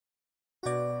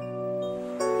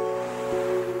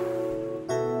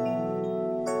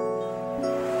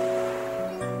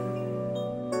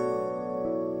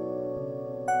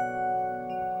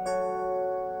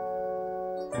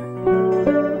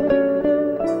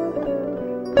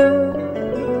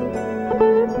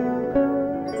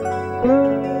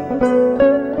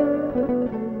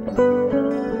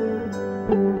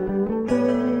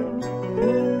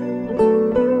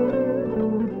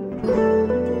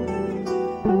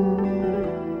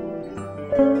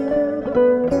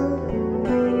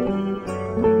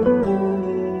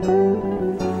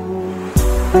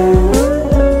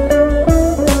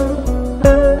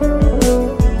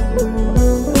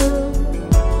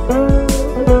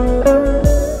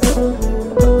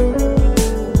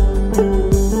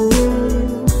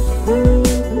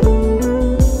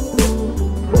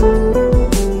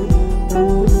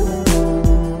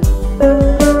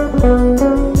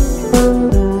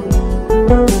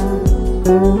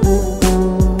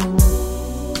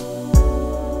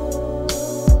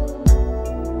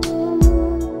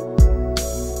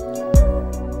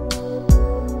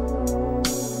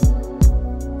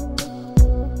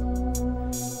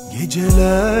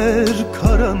Geceler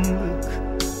karanlık,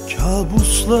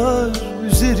 kabuslar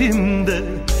üzerimde.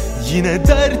 Yine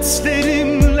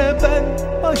dertlerimle ben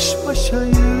baş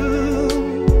başayım.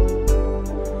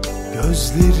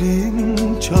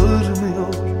 Gözlerin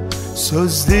çağırmıyor,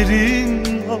 sözlerin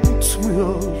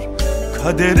avutmuyor.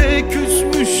 Kadere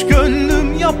küsmüş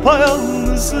gönlüm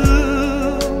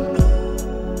yapayalnızım.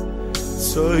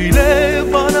 Söyle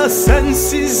bana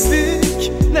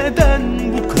sensizlik neden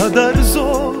bu kadar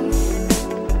zor?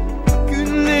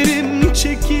 Günlerim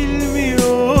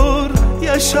çekilmiyor,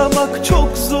 yaşamak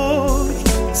çok zor.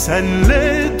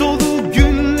 Senle dolu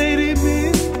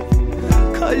günlerimi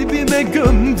kalbime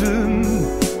gömdüm.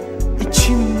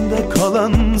 İçimde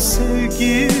kalan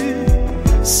sevgi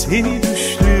seni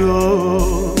düşlüyor.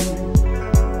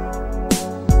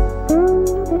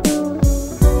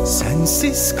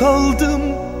 Sensiz kaldım,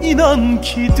 inan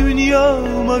ki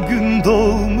dünyama gün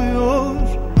doğmuyor.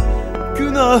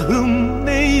 Günahım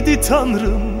neydi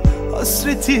Tanrım,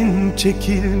 hasretin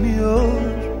çekilmiyor.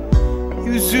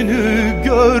 Yüzünü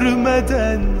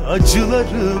görmeden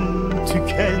acılarım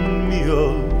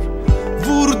tükenmiyor.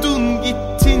 Vurdun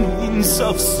gittin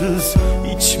insafsız,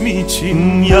 iç mi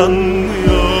için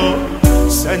yanmıyor.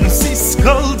 Sensiz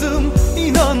kaldım,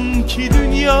 inan ki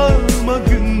dünyama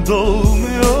gün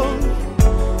doğmuyor.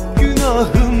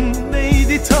 Günahım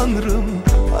neydi Tanrım,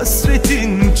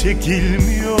 hasretin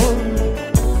çekilmiyor.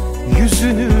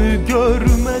 Yüzünü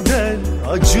görmeden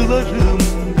acılarım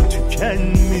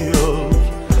tükenmiyor.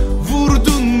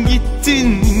 Vurdun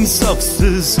gittin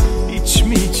insafsız, iç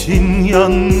mi için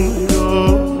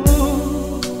yanmıyor.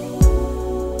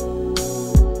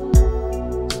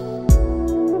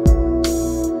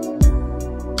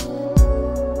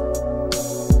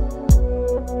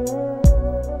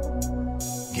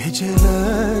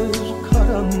 Geceler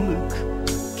karanlık,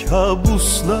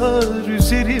 kabuslar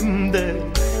üzerimde.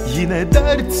 Yine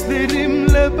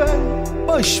dertlerimle ben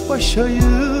baş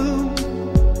başayım.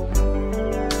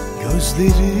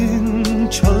 Gözlerin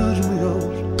çağırmıyor,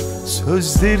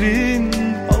 sözlerin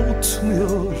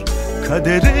avutmuyor.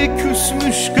 Kadere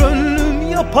küsmüş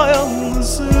gönlüm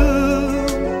yapayalnızım.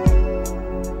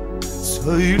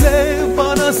 Söyle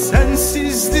bana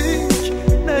sensizlik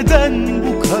neden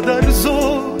bu kadar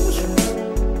zor?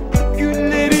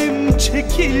 Günlerim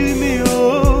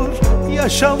çekilmiyor,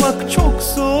 yaşamak çok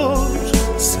zor.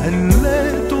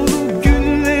 Senle dolu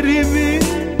günlerimi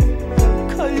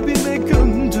kalbime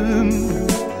gömdüm.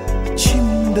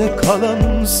 İçimde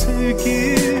kalan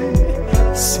sevgi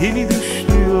seni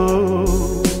düşlüyor.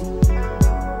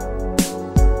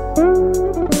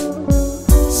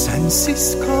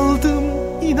 Sensiz kaldım,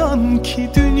 inan ki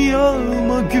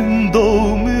dünyama gün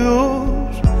doğmuyor.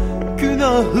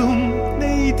 Günahım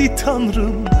neydi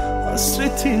Tanrım,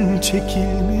 hasretin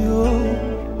çekilmiyor.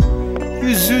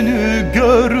 Yüzünü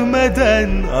görmeden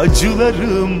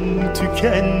acılarım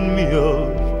tükenmiyor.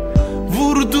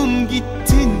 Vurdun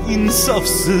gittin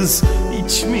insafsız,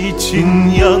 iç mi için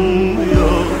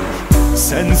yanmıyor.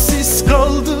 Sensiz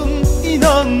kaldım,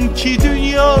 inan ki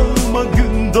dünyama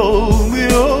gün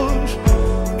doğmuyor.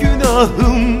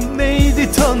 Günahım neydi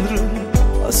Tanrım,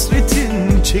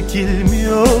 hasretin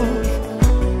çekilmiyor.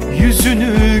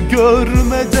 Yüzünü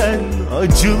görmeden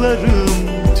acılarım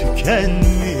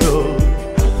tükenmiyor.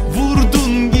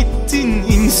 Vurdun gittin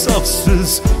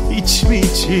insafsız, iç mi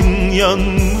için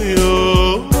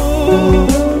yanmıyor.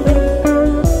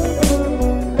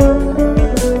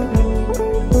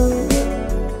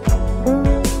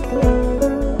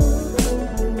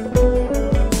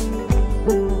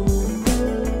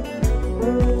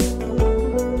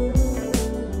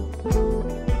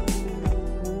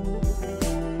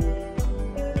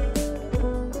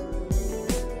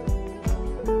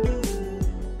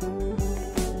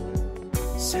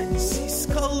 Sensiz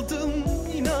kal Kaldım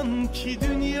inan ki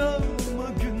dünyama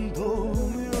gün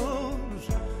doğmuyor.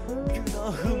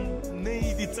 Günahım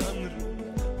neydi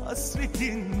Tanrım,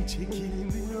 hasretin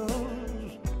çekilmiyor.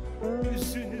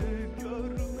 Üzünü